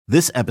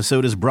This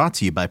episode is brought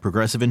to you by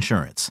Progressive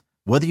Insurance.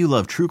 Whether you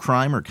love true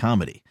crime or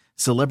comedy,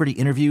 celebrity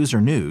interviews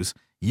or news,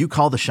 you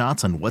call the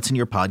shots on what's in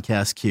your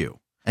podcast queue.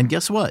 And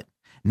guess what?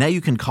 Now you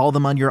can call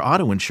them on your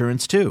auto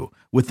insurance too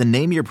with the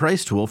Name Your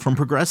Price tool from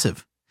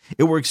Progressive.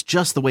 It works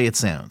just the way it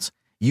sounds.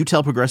 You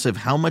tell Progressive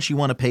how much you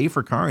want to pay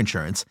for car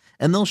insurance,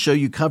 and they'll show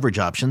you coverage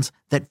options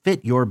that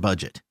fit your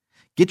budget.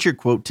 Get your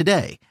quote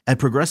today at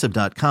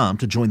Progressive.com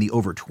to join the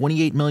over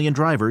 28 million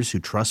drivers who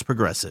trust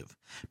Progressive.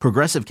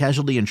 Progressive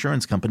Casualty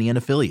Insurance Company and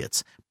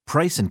Affiliates.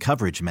 Price and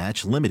coverage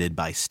match limited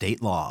by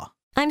state law.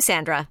 I'm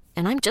Sandra,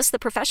 and I'm just the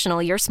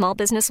professional your small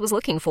business was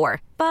looking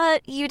for.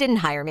 But you didn't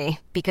hire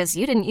me because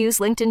you didn't use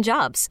LinkedIn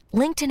Jobs.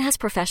 LinkedIn has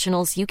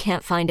professionals you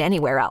can't find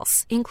anywhere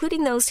else,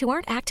 including those who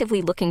aren't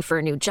actively looking for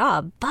a new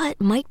job, but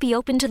might be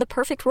open to the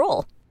perfect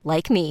role,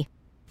 like me.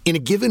 In a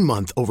given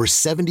month, over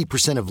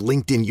 70% of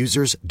LinkedIn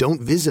users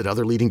don't visit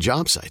other leading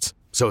job sites.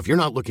 So if you're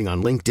not looking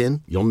on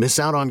LinkedIn, you'll miss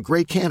out on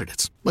great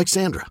candidates like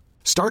Sandra.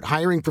 Start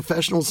hiring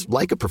professionals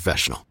like a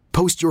professional.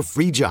 Post your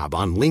free job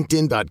on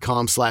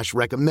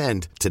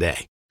linkedin.com/recommend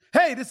today.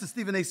 Hey, this is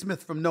Stephen A.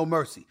 Smith from No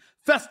Mercy.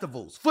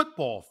 Festivals,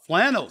 football,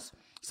 flannels.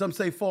 Some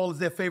say fall is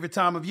their favorite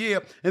time of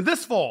year. And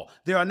this fall,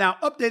 there are now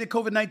updated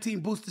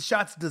COVID-19 booster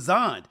shots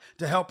designed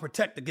to help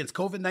protect against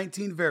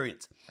COVID-19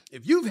 variants.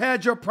 If you've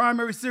had your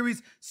primary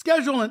series,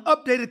 schedule an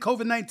updated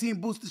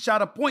COVID-19 booster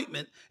shot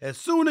appointment as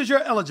soon as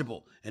you're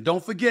eligible. And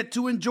don't forget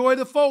to enjoy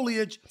the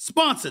foliage.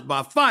 Sponsored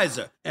by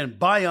Pfizer and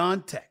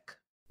BioNTech.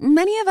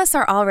 Many of us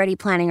are already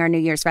planning our New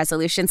Year's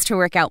resolutions to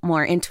work out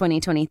more in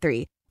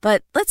 2023.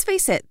 But let's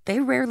face it, they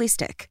rarely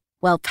stick.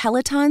 Well,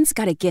 Peloton's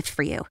got a gift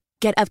for you.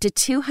 Get up to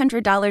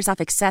 $200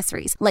 off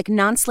accessories like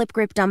non-slip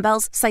grip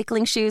dumbbells,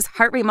 cycling shoes,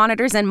 heart rate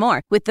monitors, and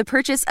more with the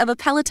purchase of a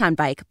Peloton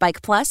bike,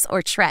 Bike Plus,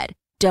 or Tread.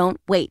 Don't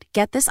wait.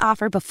 Get this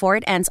offer before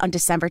it ends on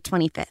December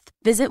 25th.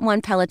 Visit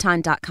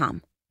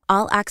onepeloton.com.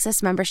 All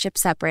access membership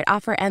separate.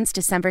 Offer ends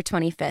December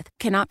 25th.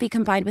 Cannot be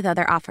combined with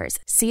other offers.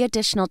 See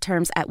additional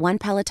terms at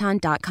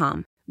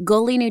onepeloton.com.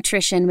 Goli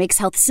Nutrition makes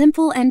health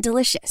simple and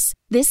delicious.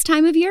 This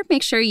time of year,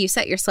 make sure you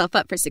set yourself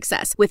up for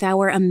success with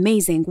our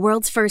amazing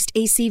world's first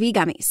ACV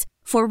gummies.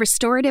 For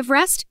restorative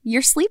rest,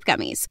 your sleep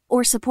gummies.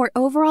 Or support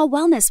overall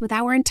wellness with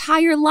our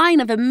entire line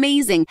of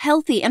amazing,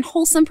 healthy, and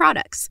wholesome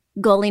products.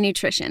 Goli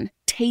Nutrition.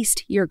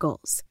 Taste your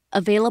goals.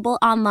 Available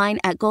online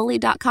at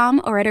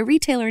Goli.com or at a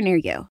retailer near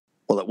you.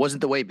 Well, it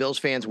wasn't the way Bills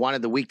fans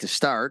wanted the week to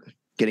start.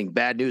 Getting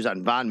bad news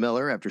on Von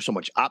Miller after so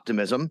much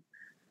optimism.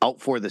 Out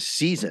for the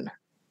season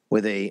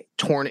with a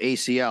torn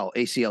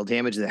ACL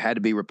damage that had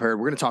to be repaired.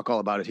 We're going to talk all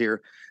about it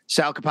here.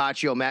 Sal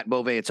Capaccio, Matt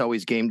Bove. It's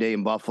always game day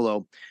in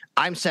Buffalo.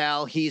 I'm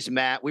Sal. He's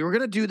Matt. We were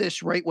going to do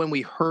this right when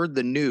we heard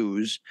the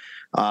news.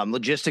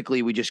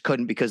 Logistically, we just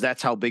couldn't because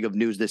that's how big of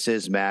news this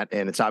is, Matt.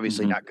 And it's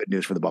obviously not good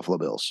news for the Buffalo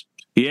Bills.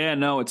 Yeah,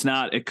 no, it's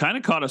not. It kind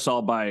of caught us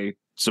all by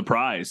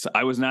surprise.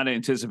 I was not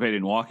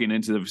anticipating walking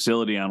into the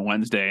facility on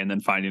Wednesday and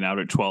then finding out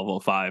at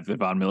 12:05 that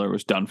Von Miller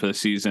was done for the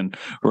season,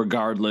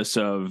 regardless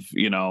of,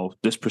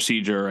 this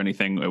procedure or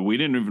anything. We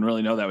didn't even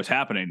really know that was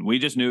happening. We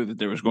just knew that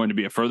there was going to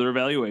be a further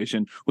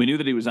evaluation. We knew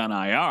that he was on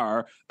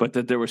IR, but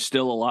that there was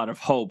still a lot of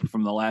hope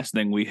from the last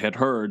thing we had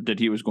heard that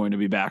he was going to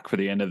be back for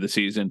the end of the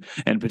season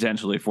and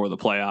potentially for the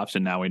playoffs.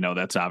 And now we know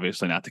that's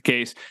obviously not the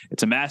case.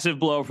 It's a massive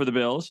blow for the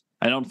Bills.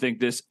 I don't think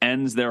this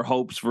ends their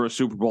hopes for a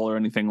Super Bowl or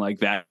anything like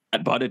that,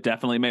 but it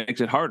definitely makes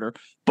it harder.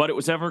 But it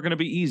was never going to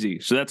be easy.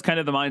 So that's kind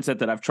of the mindset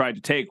that I've tried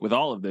to take with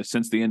all of this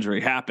since the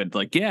injury happened.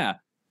 Like, yeah,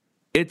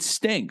 it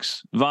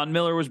stinks. Von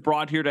Miller was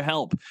brought here to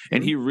help,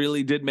 and he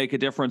really did make a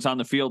difference on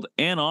the field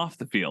and off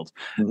the field.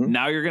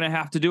 Now you're going to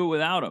have to do it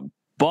without him,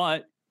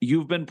 but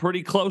you've been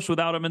pretty close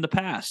without him in the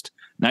past.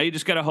 Now you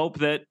just got to hope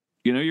that,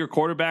 your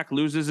quarterback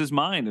loses his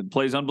mind and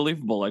plays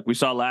unbelievable like we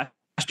saw last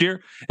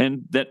year,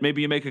 and that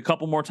maybe you make a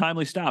couple more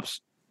timely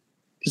stops.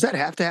 Does that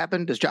have to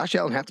happen? Does Josh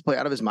Allen have to play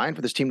out of his mind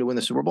for this team to win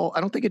the Super Bowl? I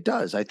don't think it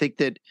does. I think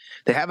that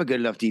they have a good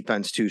enough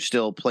defense to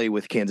still play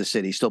with Kansas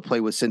City, still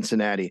play with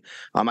Cincinnati.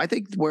 I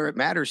think where it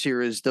matters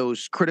here is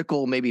those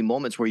critical maybe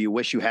moments where you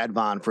wish you had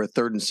Von for a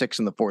 3rd and 6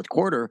 in the 4th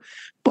quarter.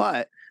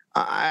 But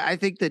I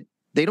think that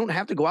they don't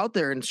have to go out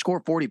there and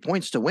score 40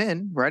 points to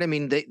win, right? I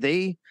mean,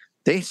 they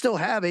still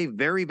have a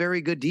very,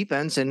 very good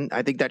defense, and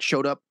I think that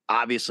showed up,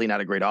 obviously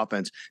not a great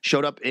offense,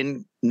 showed up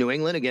in New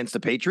England against the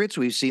Patriots.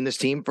 We've seen this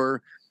team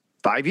for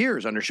 5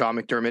 years under Sean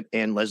McDermott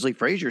and Leslie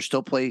Frazier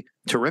still play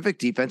terrific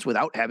defense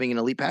without having an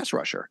elite pass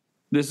rusher.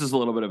 This is a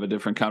little bit of a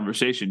different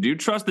conversation. Do you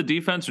trust the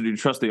defense or do you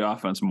trust the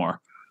offense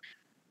more?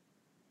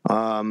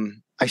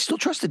 I still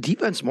trust the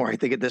defense more, I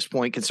think, at this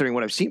point, considering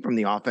what I've seen from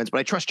the offense, but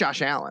I trust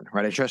Josh Allen,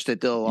 right? I trust that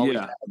they'll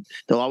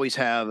always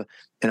have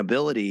an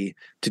ability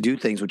to do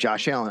things with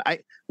Josh Allen.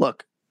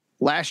 Look,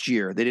 last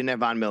year they didn't have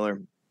Von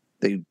Miller.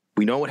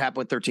 We know what happened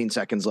with 13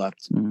 seconds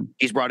left.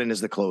 He's brought in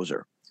as the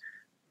closer.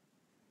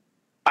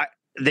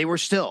 They were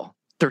still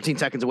 13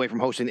 seconds away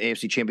from hosting the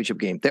AFC Championship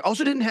game. They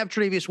also didn't have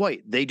Tre'Davious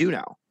White. They do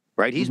now,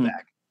 right? He's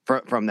back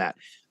from that.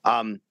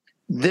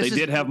 They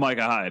did have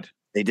Micah Hyde.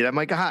 They did have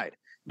Micah Hyde.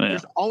 Yeah.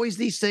 There's always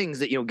these things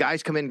that,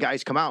 guys come in,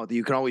 guys come out that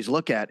you can always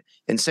look at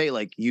and say,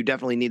 like, you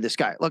definitely need this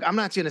guy. Look, I'm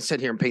not going to sit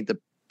here and paint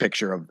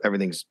picture of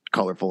everything's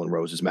colorful and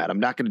roses, Matt. I'm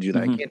not going to do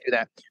that. I can't do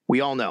that. We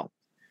all know.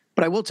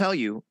 But I will tell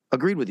you,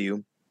 agreed with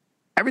you,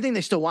 everything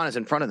they still want is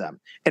in front of them.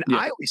 And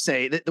I always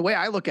say that the way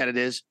I look at it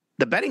is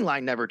the betting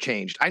line never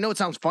changed. I know it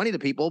sounds funny to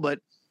people, but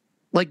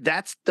like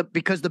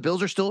because the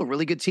Bills are still a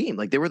really good team.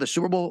 Like they were the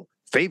Super Bowl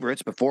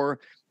favorites before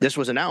this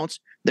was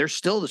announced. They're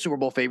still the Super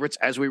Bowl favorites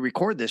as we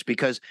record this,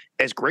 because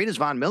as great as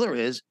Von Miller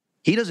is,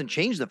 he doesn't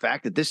change the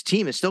fact that this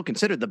team is still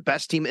considered the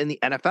best team in the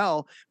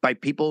NFL by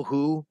people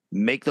who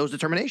make those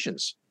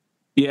determinations.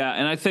 Yeah,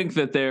 and I think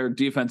that their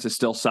defense is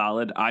still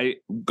solid.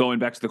 Going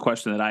back to the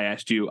question that I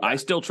asked you, I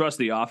still trust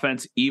the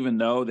offense, even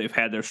though they've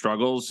had their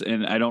struggles.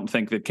 And I don't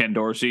think that Ken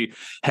Dorsey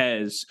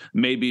has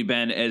maybe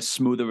been as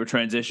smooth of a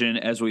transition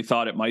as we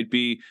thought it might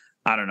be,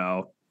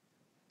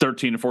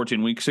 13 to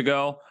 14 weeks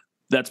ago.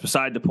 That's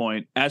beside the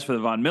point. As for the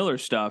Von Miller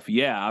stuff,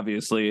 yeah,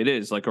 obviously it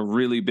is like a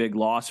really big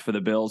loss for the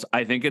Bills.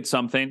 I think it's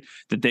something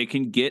that they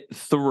can get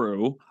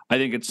through. I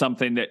think it's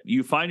something that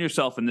you find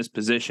yourself in this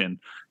position.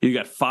 You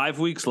got 5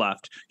 weeks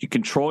left. You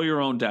control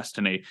your own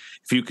destiny.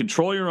 If you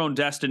control your own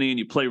destiny and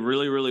you play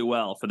really, really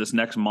well for this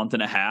next month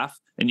and a half,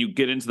 and you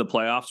get into the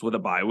playoffs with a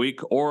bye week,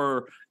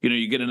 or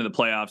you get into the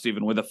playoffs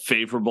even with a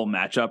favorable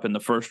matchup in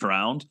the first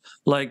round,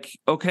 like,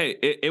 okay,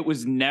 it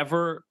was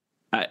never.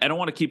 I don't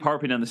want to keep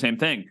harping on the same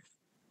thing.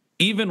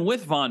 Even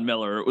with Von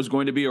Miller, it was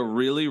going to be a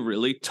really,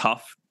 really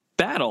tough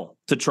battle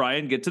to try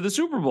and get to the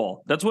Super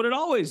Bowl. That's what it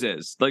always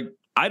is. Like,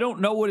 I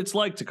don't know what it's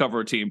like to cover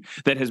a team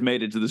that has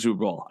made it to the Super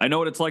Bowl. I know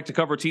what it's like to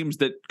cover teams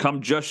that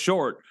come just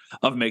short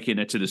of making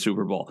it to the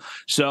Super Bowl.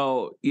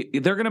 So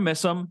they're going to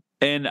miss him.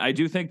 And I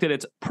do think that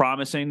it's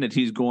promising that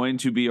he's going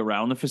to be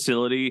around the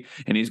facility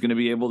and he's going to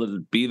be able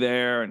to be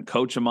there and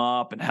coach him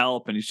up and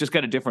help. And he's just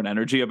got a different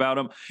energy about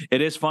him.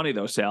 It is funny,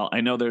 though, Sal.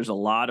 I know there's a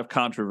lot of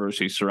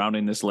controversy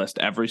surrounding this list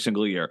every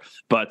single year,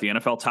 but the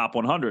NFL Top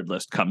 100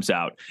 list comes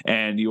out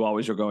and you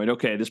always are going,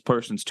 okay, this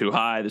person's too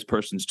high. This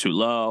person's too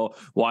low.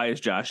 Why is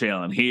Josh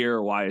Allen here?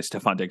 Why is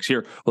Stephon Diggs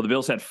here? Well, the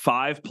Bills had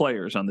 5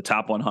 players on the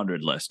Top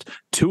 100 list.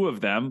 2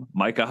 of them,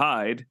 Micah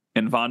Hyde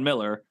and Von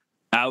Miller,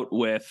 out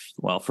with,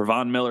 for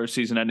Von Miller,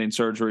 season-ending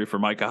surgery. For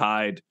Micah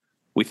Hyde,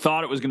 we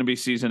thought it was going to be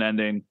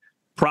season-ending.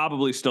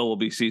 Probably still will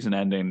be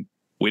season-ending.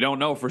 We don't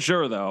know for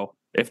sure, though,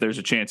 if there's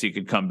a chance he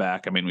could come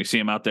back. I mean, we see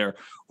him out there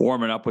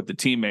warming up with the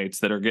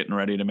teammates that are getting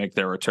ready to make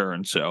their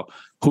return. So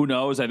who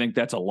knows? I think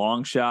that's a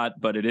long shot,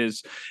 but it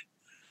is.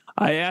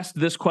 I asked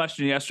this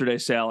question yesterday,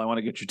 Sal. I want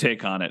to get your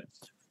take on it.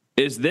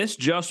 Is this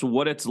just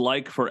what it's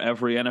like for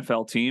every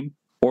NFL team,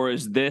 or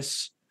is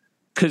this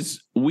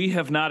because we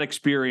have not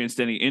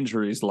experienced any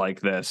injuries like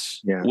this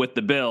with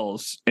the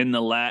Bills in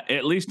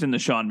at least in the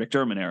Sean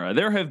McDermott era?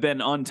 There have been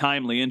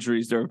untimely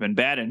injuries. There have been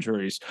bad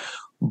injuries,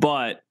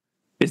 but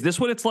is this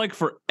what it's like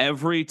for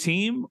every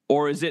team,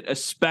 or is it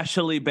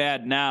especially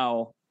bad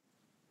now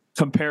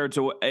compared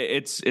to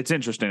it's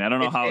interesting. I don't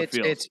know how it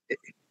feels.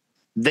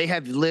 They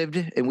have lived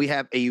and we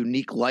have a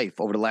unique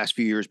life over the last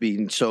few years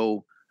being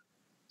so,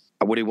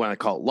 what do you want to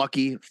call it?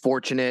 Lucky,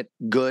 fortunate,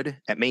 good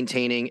at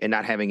maintaining and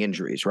not having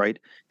injuries, right?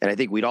 And I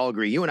think we'd all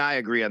agree. You and I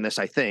agree on this,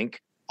 I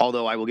think,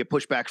 although I will get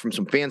pushback from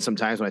some fans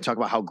sometimes when I talk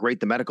about how great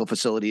the medical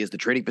facility is, the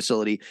training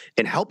facility,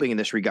 and helping in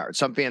this regard.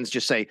 Some fans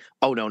just say,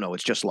 oh, no,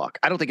 it's just luck.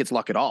 I don't think it's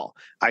luck at all.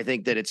 I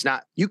think that it's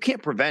not. You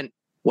can't prevent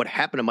what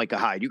happened to Micah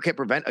Hyde. You can't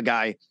prevent a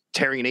guy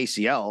tearing an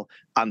ACL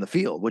on the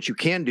field. What you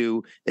can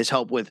do is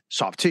help with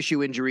soft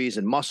tissue injuries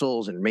and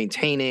muscles and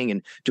maintaining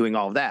and doing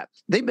all of that.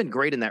 They've been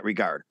great in that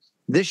regard.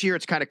 This year,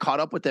 it's kind of caught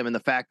up with them in the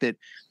fact that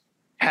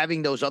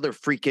having those other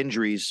freak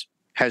injuries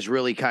has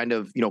really kind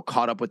of,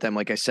 caught up with them,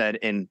 like I said,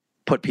 and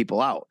put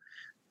people out.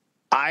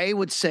 I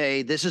would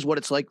say this is what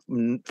it's like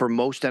for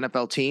most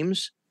NFL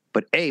teams,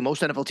 but A,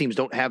 most NFL teams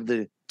don't have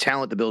the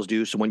talent the Bills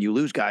do. So when you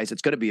lose guys,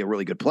 it's going to be a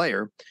really good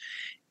player.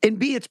 And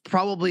B, it's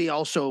probably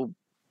also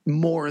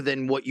more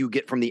than what you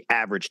get from the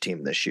average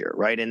team this year,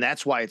 right? And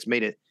that's why it's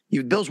made it,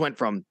 Bills went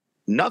from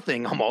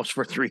nothing almost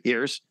for 3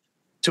 years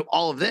to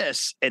all of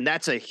this, and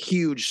that's a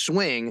huge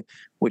swing,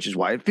 which is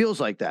why it feels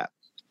like that.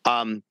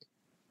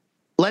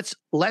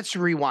 Let's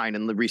rewind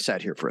and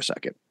reset here for a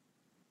second.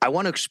 I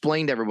want to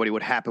explain to everybody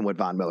what happened with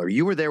Von Miller.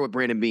 You were there with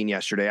Brandon Beane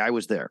yesterday. I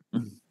was there.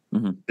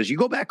 Mm-hmm. As you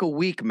go back a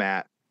week,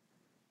 Matt,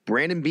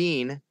 Brandon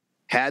Beane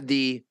had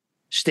the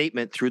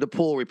statement through the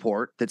pool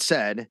report that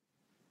said,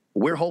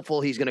 we're hopeful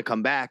he's going to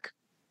come back.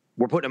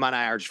 We're putting him on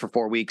IR just for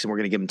 4 weeks, and we're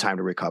going to give him time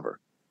to recover.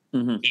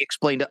 Mm-hmm. He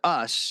explained to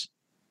us,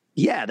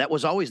 that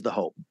was always the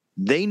hope.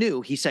 They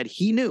knew, he said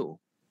he knew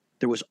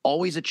there was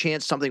always a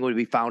chance something would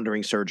be found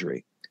during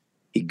surgery.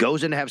 He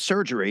goes in to have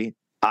surgery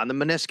on the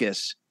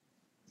meniscus.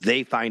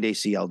 They find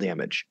ACL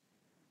damage.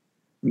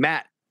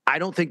 Matt, I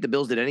don't think the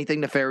Bills did anything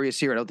nefarious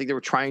here. I don't think they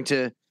were trying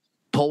to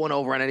pull one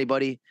over on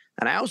anybody.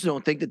 And I also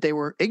don't think that they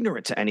were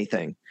ignorant to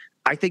anything.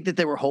 I think that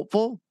they were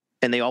hopeful,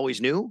 and they always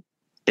knew,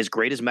 as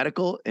great as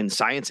medical and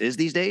science is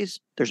these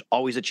days, there's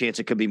always a chance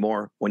it could be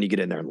more when you get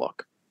in there and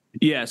look.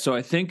 Yeah, so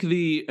I think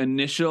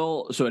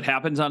it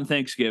happens on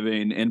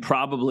Thanksgiving, and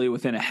probably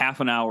within a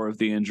half an hour of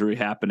the injury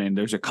happening,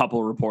 there's a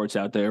couple reports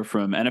out there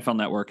from NFL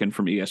Network and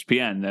from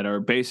ESPN that are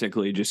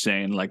basically just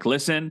saying, like,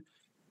 listen,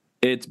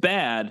 it's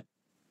bad.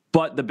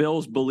 But the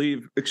Bills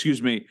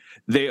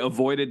they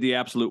avoided the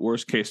absolute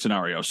worst case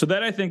scenario. So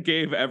that I think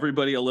gave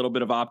everybody a little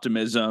bit of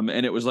optimism.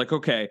 And it was like,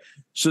 okay,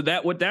 so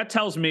that what that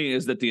tells me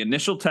is that the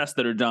initial tests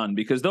that are done,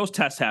 because those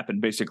tests happen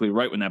basically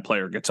right when that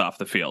player gets off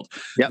the field,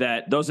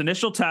 that those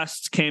initial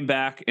tests came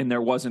back and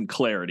there wasn't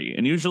clarity.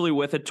 And usually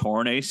with a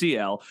torn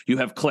ACL, you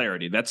have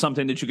clarity. That's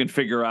something that you can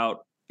figure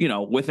out,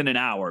 within an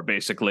hour,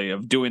 basically,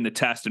 of doing the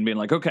test and being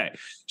like, okay,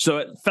 so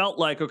it felt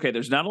like, okay,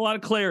 there's not a lot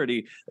of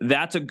clarity.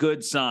 That's a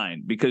good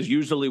sign, because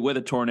usually with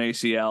a torn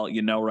ACL,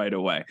 right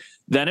away.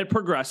 Then it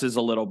progresses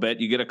a little bit.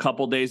 You get a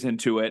couple days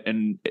into it,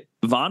 and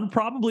Von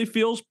probably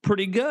feels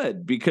pretty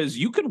good, because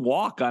you can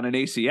walk on an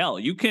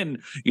ACL. You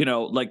can,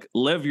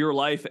 live your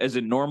life as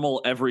a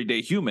normal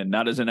everyday human,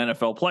 not as an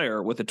NFL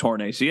player with a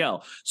torn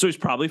ACL. So he's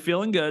probably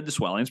feeling good. The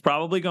swelling's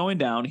probably going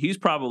down. He's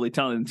probably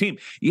telling the team,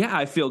 yeah,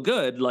 I feel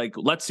good. Like,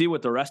 let's see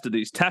what the rest of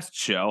these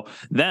tests show.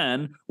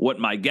 Then what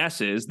my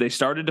guess is, they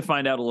started to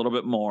find out a little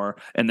bit more,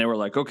 and they were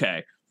like,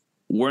 okay,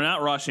 we're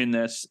not rushing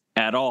this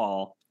at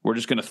all. We're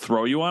just going to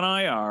throw you on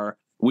IR.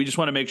 We just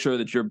want to make sure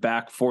that you're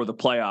back for the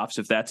playoffs,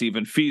 if that's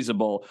even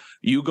feasible.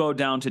 You go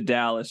down to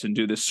Dallas and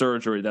do the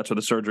surgery. That's where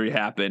the surgery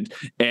happened,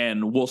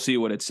 and we'll see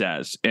what it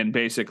says. And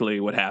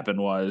basically what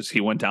happened was he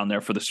went down there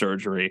for the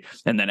surgery,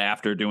 and then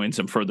after doing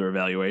some further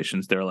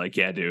evaluations, they're like,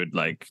 yeah, dude,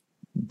 like,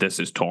 this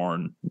is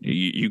torn.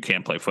 You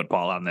can't play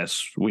football on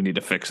this. We need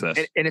to fix this.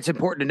 And it's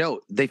important to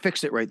note, they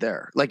fixed it right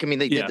there. Like, I mean,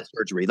 they did the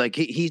surgery. Like,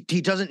 he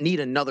doesn't need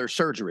another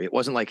surgery. It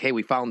wasn't like, hey,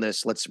 we found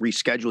this, let's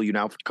reschedule you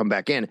now to come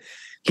back in.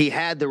 He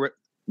had the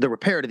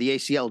repair to the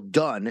ACL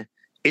done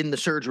in the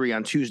surgery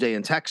on Tuesday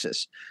in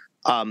Texas.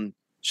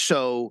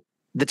 So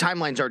the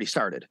timeline's already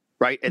started,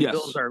 right? And the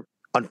Bills are,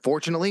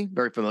 unfortunately,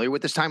 very familiar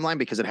with this timeline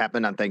because it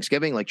happened on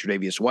Thanksgiving, like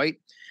Tre'Davious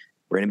White.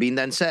 Brandon Beane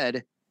then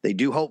said they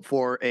do hope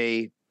for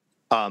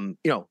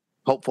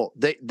hopeful.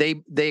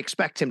 They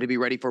expect him to be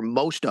ready for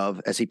most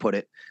of, as he put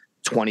it,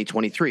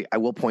 2023. I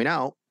will point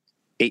out,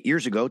 8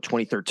 years ago,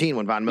 2013,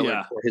 when Von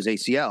Miller tore his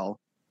ACL,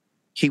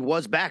 he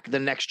was back the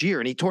next year,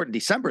 and he tore it in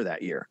December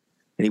that year.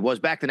 And he was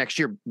back the next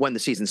year when the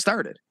season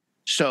started.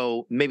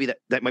 So maybe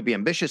that might be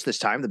ambitious this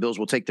time. The Bills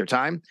will take their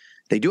time.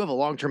 They do have a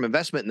long-term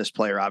investment in this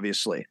player,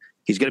 obviously.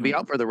 He's going to be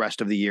out for the rest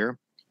of the year.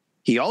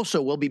 He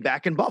also will be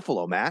back in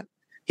Buffalo, Matt.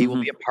 He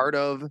will be a part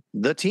of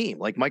the team,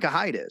 like Micah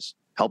Hyde is,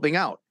 helping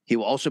out. He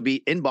will also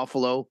be in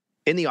Buffalo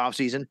in the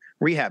offseason,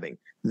 rehabbing.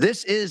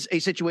 This is a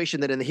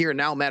situation that in the here and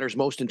now matters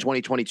most in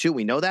 2022.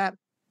 We know that.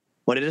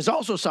 But it is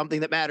also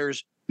something that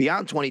matters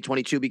beyond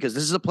 2022, because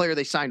this is a player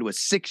they signed to a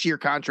 6-year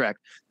contract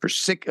for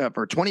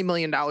 $20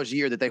 million a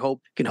year that they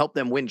hope can help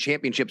them win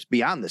championships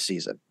beyond this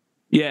season.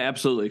 Yeah,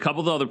 absolutely. A couple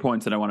of the other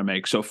points that I want to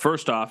make. So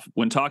first off,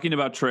 when talking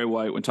about Trey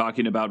White, when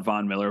talking about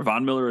Von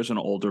Miller is an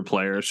older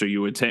player. So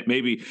you would take,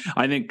 maybe,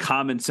 I think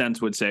common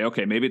sense would say,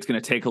 okay, maybe it's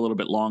going to take a little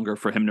bit longer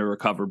for him to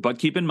recover. But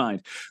keep in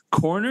mind,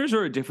 corners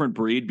are a different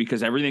breed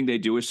because everything they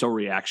do is so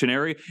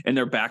reactionary and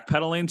they're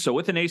backpedaling. So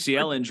with an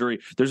ACL injury,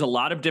 there's a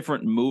lot of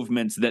different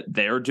movements that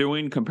they're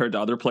doing compared to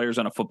other players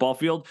on a football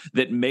field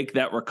that make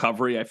that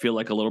recovery, I feel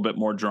like, a little bit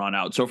more drawn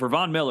out. So for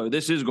Von Miller,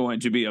 this is going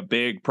to be a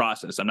big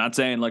process. I'm not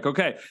saying like,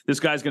 okay, this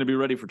guy's going to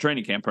be ready for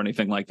training camp or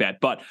anything like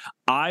that. But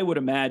I would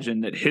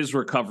imagine that his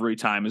recovery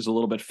time is a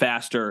little bit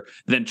faster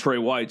than Trey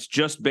White's,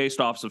 just based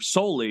off of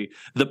solely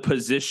the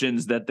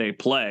positions that they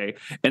play.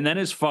 And then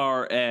as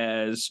far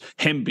as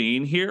him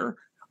being here,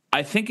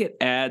 I think it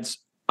adds,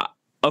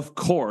 of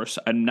course,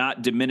 I'm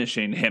not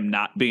diminishing him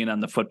not being on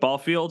the football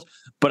field,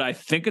 but I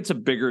think it's a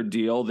bigger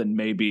deal than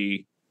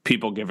maybe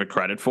people give it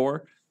credit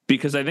for.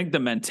 Because I think the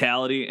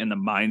mentality and the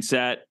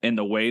mindset and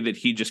the way that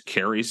he just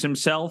carries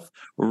himself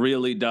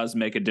really does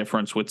make a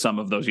difference with some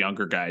of those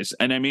younger guys.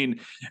 And I mean,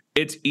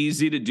 it's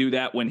easy to do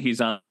that when he's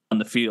on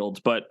the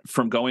field. But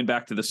from going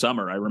back to the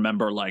summer, I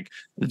remember like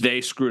they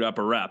screwed up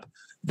a rep.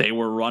 They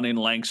were running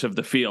lengths of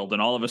the field, and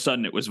all of a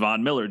sudden it was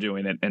Von Miller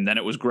doing it, and then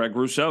it was Greg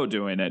Rousseau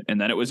doing it, and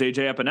then it was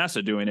AJ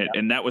Epinesa doing it,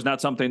 and that was not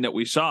something that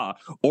we saw.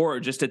 Or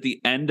just at the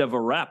end of a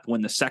rep,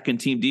 when the second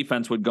team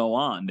defense would go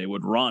on, they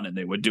would run and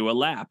they would do a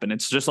lap, and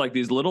it's just like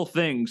these little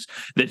things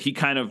that he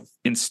kind of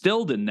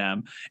instilled in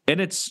them, and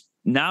it's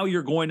now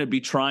you're going to be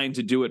trying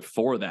to do it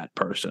for that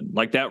person.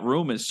 Like that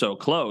room is so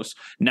close.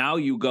 Now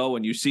you go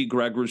and you see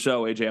Greg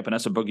Rousseau, AJ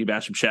Epinesa, Boogie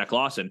Basham, Shaq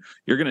Lawson.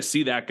 You're going to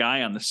see that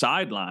guy on the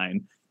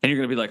sideline. And you're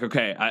going to be like,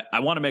 okay, I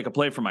want to make a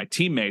play for my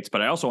teammates,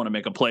 but I also want to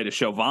make a play to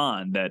show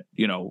Von that,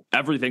 you know,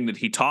 everything that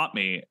he taught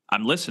me,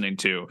 I'm listening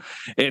to.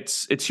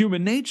 It's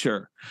human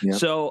nature. Yep.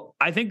 So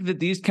I think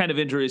that these kind of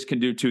injuries can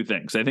do two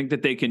things. I think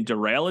that they can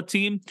derail a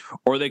team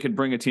or they can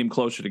bring a team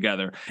closer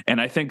together. And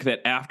I think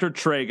that after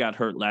Trey got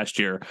hurt last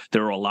year,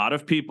 there were a lot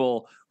of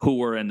people who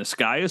were in the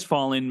sky is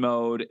falling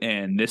mode,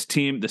 and this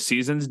team, the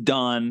season's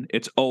done,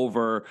 it's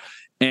over.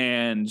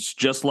 And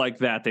just like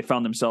that, they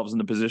found themselves in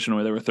the position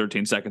where they were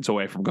 13 seconds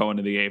away from going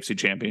to the AFC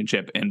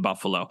Championship in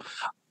Buffalo.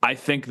 I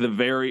think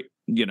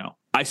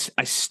I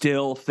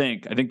still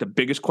think the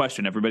biggest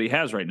question everybody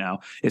has right now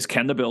is,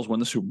 can the Bills win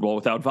the Super Bowl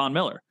without Von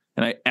Miller?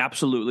 And I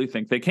absolutely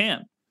think they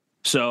can.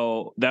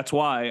 So that's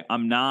why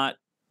I'm not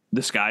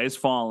the sky is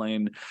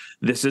falling.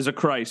 This is a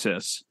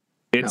crisis.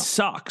 It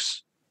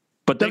sucks.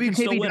 But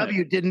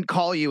WKBW didn't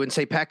call you and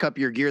say, pack up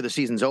your gear, the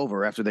season's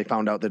over, after they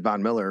found out that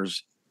Von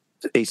Miller's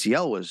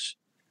ACL was,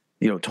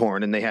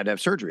 torn and they had to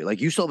have surgery.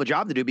 Like, you still have a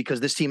job to do because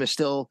this team is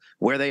still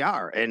where they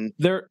are. And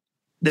they're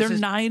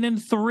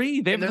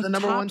 9-3. They're the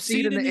number one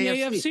seed in the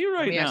AFC right now.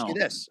 Let me ask you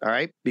this, all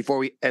right?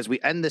 As we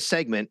end this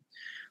segment,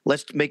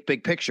 let's make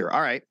big picture.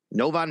 All right,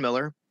 no Von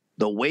Miller.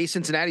 The way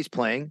Cincinnati's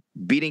playing,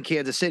 beating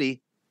Kansas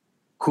City,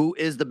 who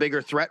is the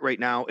bigger threat right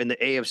now in the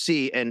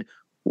AFC, and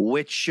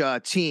which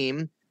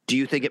team do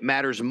you think it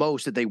matters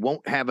most that they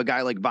won't have a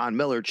guy like Von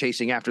Miller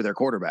chasing after their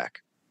quarterback?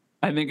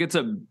 I think it's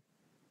a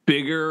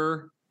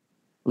bigger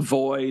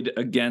void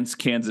against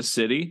Kansas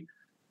City,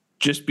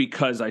 just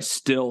because I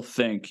still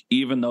think,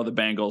 even though the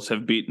Bengals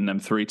have beaten them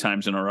 3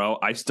 times in a row,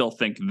 I still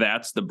think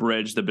that's the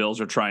bridge the Bills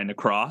are trying to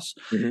cross.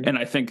 Mm-hmm. And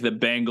I think the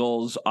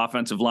Bengals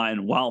offensive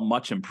line, while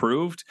much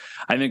improved,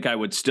 I think I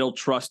would still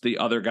trust the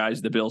other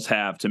guys the Bills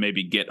have to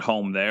maybe get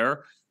home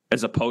there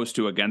as opposed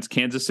to against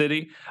Kansas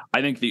City.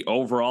 I think the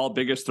overall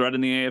biggest threat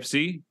in the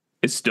AFC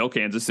is still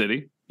Kansas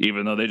City,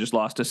 even though they just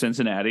lost to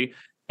Cincinnati.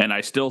 And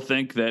I still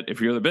think that if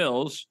you're the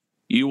Bills,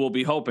 you will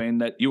be hoping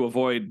that you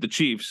avoid the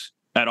Chiefs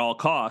at all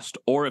cost,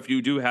 or if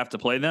you do have to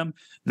play them,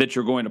 that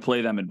you're going to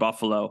play them in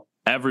Buffalo.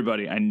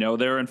 Everybody, I know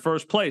they're in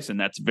first place, and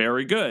that's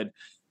very good.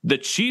 The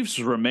Chiefs'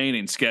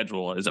 remaining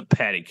schedule is a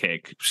patty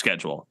cake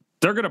schedule.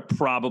 They're going to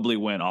probably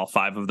win all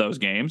 5 of those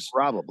games.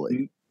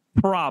 Probably.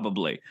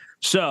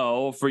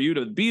 So for you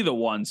to be the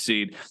 1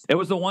 seed, it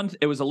was a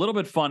little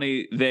bit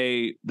funny.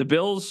 The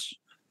Bills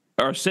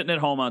are sitting at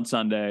home on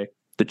Sunday.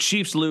 The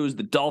Chiefs lose,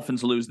 the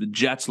Dolphins lose, the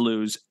Jets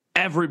lose.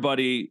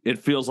 Everybody, it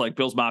feels like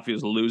Bills Mafia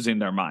is losing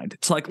their mind.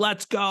 It's like,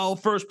 let's go,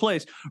 first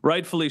place.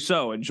 Rightfully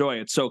so. Enjoy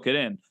it. Soak it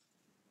in.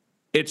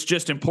 It's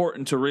just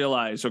important to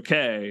realize,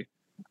 okay,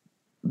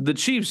 the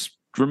Chiefs'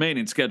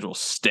 remaining schedule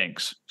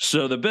stinks.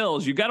 So the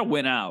Bills, you got to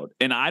win out.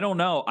 And I don't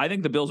know. I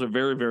think the Bills are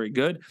very, very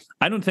good.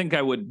 I don't think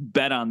I would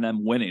bet on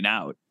them winning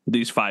out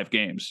these 5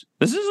 games.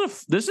 This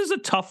is a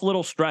tough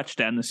little stretch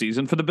to end the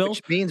season for the Bills.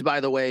 Which means,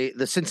 by the way,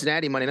 the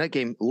Cincinnati Monday night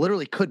game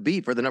literally could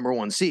be for the number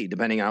 1 seed,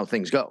 depending on how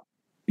things go.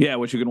 Yeah,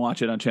 which you can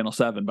watch it on Channel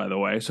 7, by the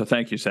way. So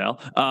thank you,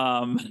 Sal.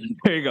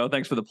 There you go.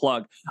 Thanks for the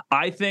plug.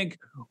 I think,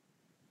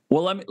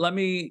 well, let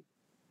me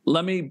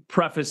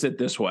preface it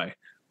this way.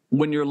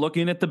 When you're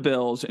looking at the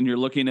Bills and you're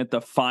looking at the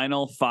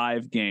final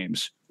 5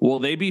 games, will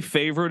they be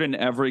favored in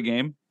every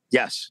game?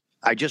 Yes.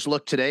 I just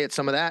looked today at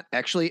some of that,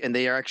 actually, and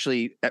they are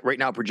actually right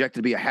now projected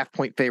to be a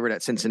half-point favorite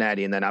at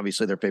Cincinnati, and then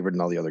obviously they're favored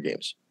in all the other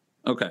games.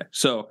 Okay.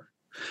 So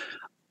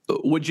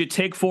would you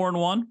take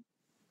 4-1?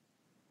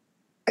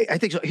 I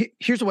think so.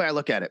 Here's the way I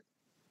look at it.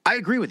 I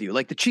agree with you.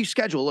 Like, the Chiefs'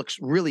 schedule looks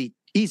really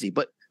easy,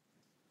 but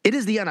it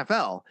is the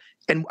NFL.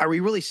 And are we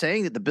really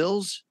saying that the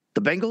Bills,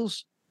 the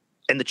Bengals,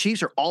 and the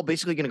Chiefs are all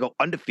basically going to go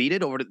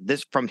undefeated over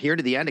this from here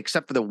to the end,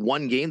 except for the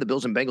 1 game the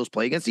Bills and Bengals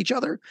play against each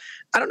other?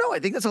 I don't know. I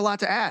think that's a lot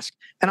to ask.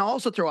 And I'll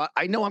also throw out,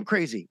 I know I'm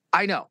crazy.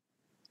 I know.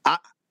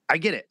 I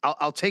get it.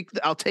 I'll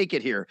take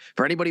it here.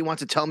 For anybody who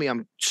wants to tell me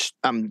I'm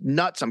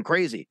nuts, I'm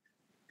crazy.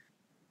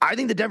 I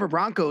think the Denver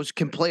Broncos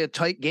can play a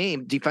tight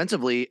game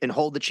defensively and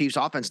hold the Chiefs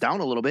offense down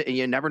a little bit, and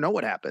you never know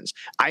what happens.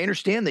 I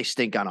understand they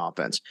stink on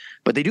offense,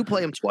 but they do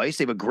play them twice.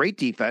 They have a great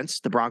defense,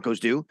 the Broncos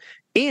do.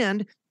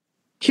 And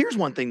here's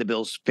one thing the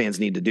Bills fans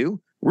need to do: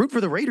 root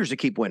for the Raiders to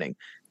keep winning.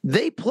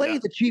 They play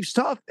the Chiefs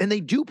tough, and they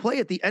do play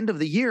at the end of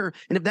the year.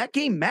 And if that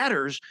game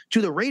matters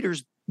to the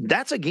Raiders,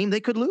 that's a game they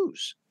could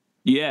lose.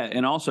 Yeah,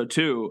 and also,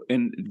 too,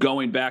 and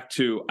going back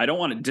to, I don't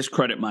want to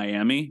discredit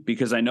Miami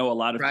because I know a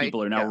lot of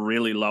people are now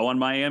really low on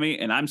Miami,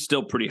 and I'm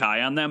still pretty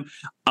high on them.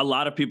 A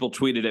lot of people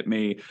tweeted at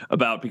me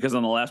about, because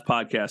on the last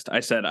podcast, I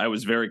said I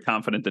was very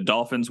confident the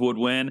Dolphins would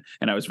win,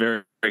 and I was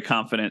very, very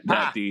confident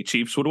that the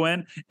Chiefs would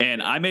win.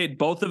 And I made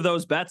both of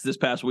those bets this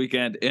past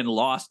weekend and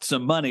lost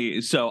some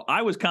money. So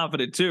I was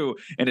confident, too,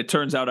 and it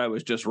turns out I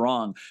was just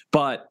wrong.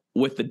 But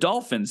with the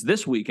Dolphins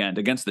this weekend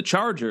against the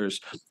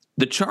Chargers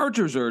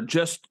are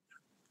just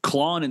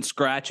clawing and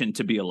scratching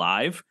to be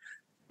alive,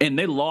 and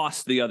they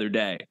lost the other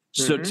day.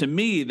 So to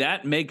me,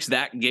 that makes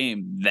that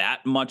game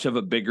that much of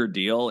a bigger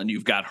deal. And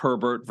you've got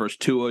Herbert versus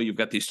Tua. You've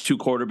got these 2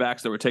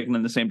 quarterbacks that were taken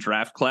in the same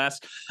draft class.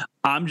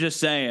 I'm just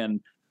saying,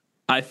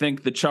 I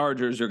think the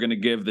Chargers are going to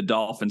give the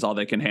Dolphins all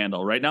they can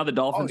handle. Right now, the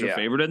Dolphins are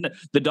favored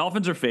the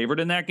Dolphins are favored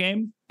in that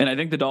game, and I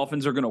think the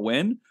Dolphins are going to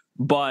win.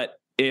 But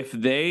if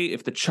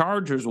the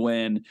Chargers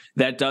win,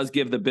 that does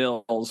give the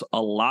Bills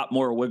a lot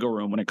more wiggle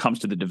room when it comes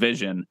to the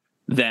division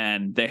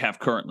than they have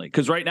currently.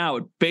 Because right now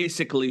it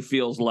basically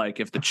feels like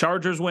if the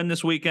Chargers win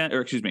this weekend,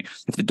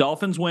 if the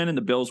Dolphins win and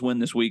the Bills win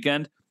this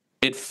weekend,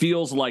 it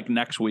feels like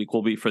next week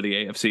will be for the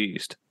AFC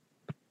East.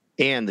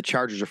 And the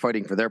Chargers are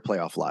fighting for their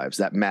playoff lives.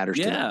 That matters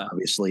to them,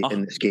 obviously,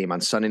 in this game on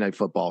Sunday Night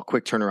Football.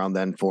 Quick turnaround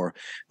then for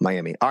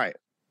Miami. All right.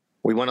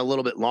 We went a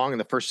little bit long in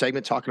the first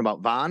segment talking about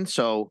Von,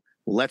 so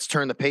let's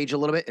turn the page a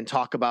little bit and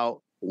talk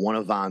about one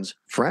of Von's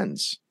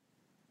friends.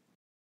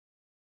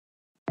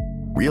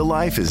 Real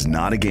life is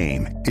not a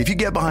game. If you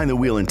get behind the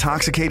wheel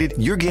intoxicated,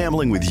 you're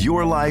gambling with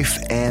your life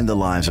and the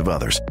lives of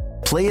others.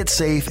 Play it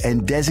safe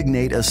and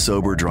designate a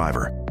sober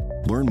driver.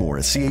 Learn more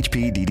at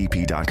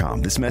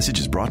chpddp.com. This message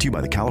is brought to you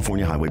by the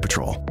California Highway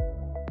Patrol.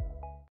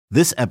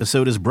 This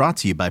episode is brought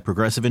to you by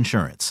Progressive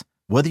Insurance.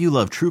 Whether you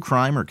love true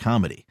crime or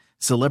comedy,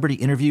 celebrity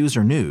interviews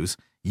or news,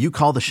 you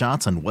call the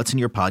shots on what's in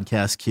your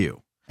podcast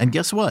queue. And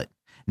guess what?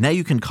 Now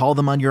you can call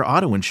them on your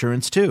auto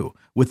insurance too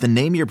with the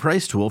Name Your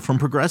Price tool from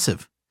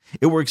Progressive.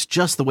 It works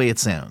just the way it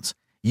sounds.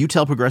 You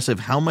tell Progressive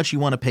how much you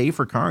want to pay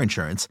for car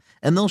insurance,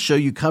 and they'll show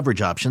you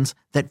coverage options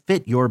that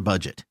fit your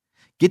budget.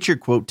 Get your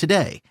quote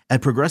today at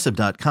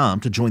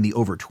Progressive.com to join the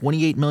over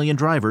 28 million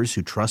drivers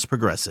who trust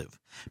Progressive.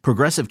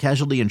 Progressive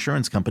Casualty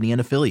Insurance Company and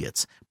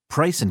Affiliates.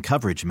 Price and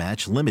coverage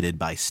match limited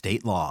by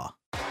state law.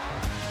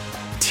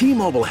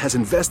 T-Mobile has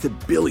invested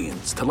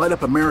billions to light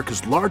up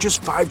America's largest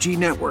 5G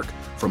network,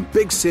 from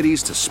big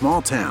cities to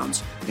small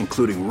towns,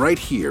 including right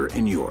here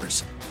in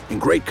yours. And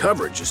great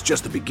coverage is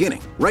just the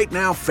beginning. Right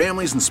now,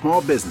 families and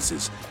small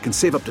businesses can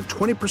save up to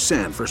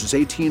 20% versus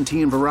AT&T and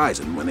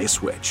Verizon when they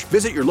switch.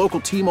 Visit your local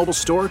T-Mobile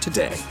store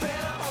today.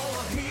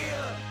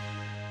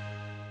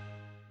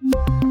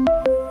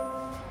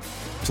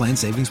 Plan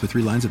savings with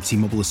 3 lines of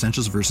T-Mobile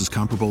Essentials versus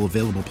comparable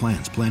available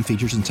plans. Plan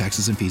features and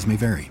taxes and fees may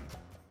vary.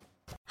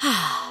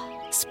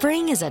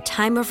 Spring is a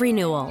time of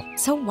renewal,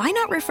 so why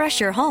not refresh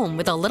your home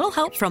with a little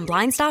help from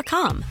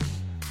Blinds.com?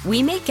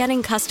 We make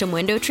getting custom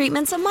window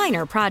treatments a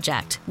minor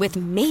project with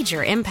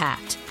major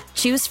impact.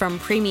 Choose from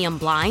premium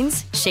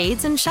blinds,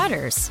 shades, and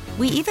shutters.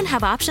 We even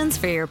have options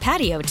for your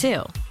patio,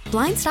 too.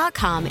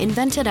 Blinds.com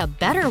invented a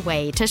better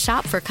way to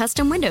shop for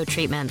custom window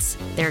treatments.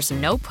 There's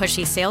no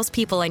pushy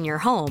salespeople in your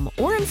home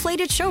or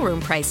inflated showroom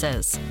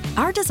prices.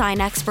 Our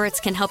design experts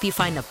can help you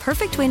find the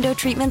perfect window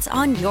treatments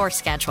on your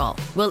schedule.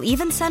 We'll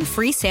even send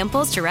free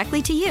samples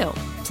directly to you.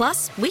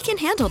 Plus, we can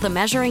handle the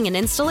measuring and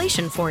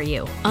installation for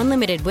you.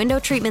 Unlimited window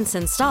treatments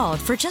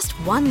installed for just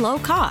one low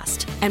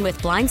cost. And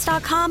with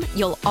Blinds.com,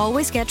 you'll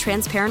always get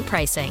transparent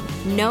pricing.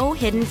 No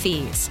hidden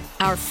fees.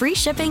 Our free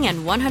shipping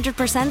and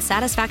 100%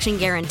 satisfaction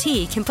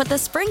guarantee can put the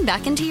spring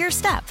back into your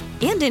step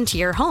and into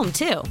your home,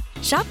 too.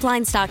 Shop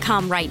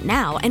Blinds.com right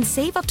now and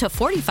save up to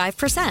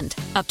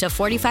 45%. Up to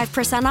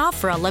 45% off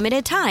for a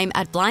limited time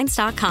at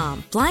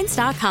Blinds.com.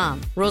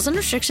 Blinds.com. Rules and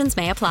restrictions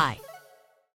may apply.